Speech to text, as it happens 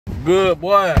Good,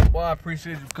 boy. Boy, I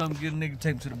appreciate you come get a nigga,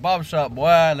 take me to the barber shop, boy.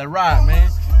 Let's ride, man.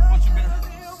 What you been?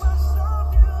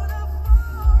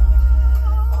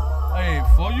 Hey,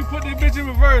 before you put this bitch in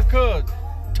reverse, cuz,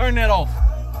 turn that off.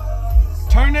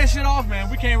 Turn that shit off, man.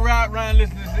 We can't ride around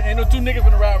listening to this. Ain't no two niggas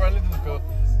finna ride around listening to this, cuz.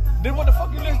 Then what the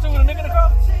fuck you listen to with a nigga in the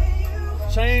car?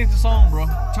 Change the song, bro.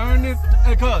 Turn this,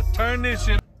 hey, cuz, turn this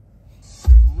shit.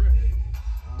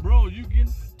 Bro, you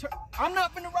getting... I'm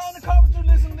not finna ride in the car with you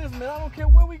listening to this, man. I don't care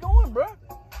where we going, bro.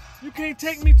 You can't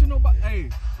take me to nobody. Hey,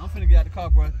 I'm finna get out the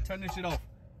car, bro. Turn this shit off.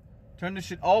 Turn this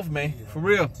shit off, man. For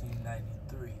real.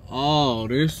 Oh,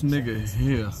 this nigga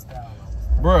here.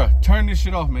 Bruh, turn this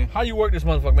shit off, man. How you work this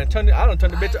motherfucker, man? I don't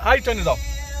turn the bitch. How you turn this off?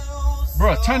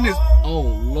 Bruh, turn this. Oh,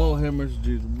 Lord have mercy,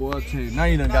 Jesus. Boy, I tell you. Now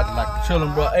you done got to like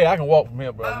chillin', bro. Hey, I can walk from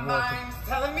here, bro. You know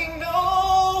telling me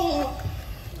no.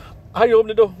 How you open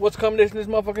the door? What's the combination of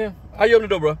this motherfucker here? How you open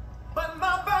the door, bro? But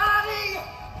my body.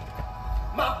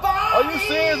 Are you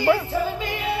serious, bro? Telling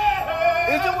me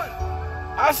is it what?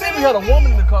 I said we had a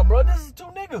woman in the car, bro. This is two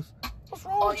niggas. What's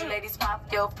wrong with you?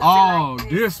 Oh,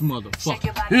 this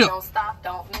motherfucker. Here.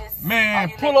 Man,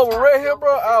 pull over right here,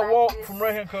 bro. I walk from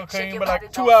right here, cuz. Came but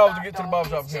like 2 hours to get to the barber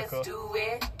shop here, cuz.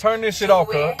 Turn this shit off,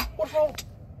 cuz. What's wrong?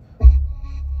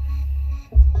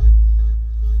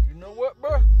 You know what,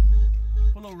 bro?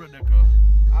 Pull over right there, cuz.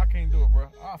 I can't do it, bro.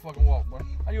 I'll fucking walk, bro.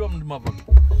 How you open the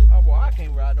motherfucker? I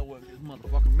can't ride nowhere with this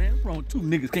motherfucker, man. What's wrong with two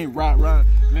niggas can't ride around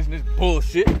listen to this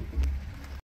bullshit?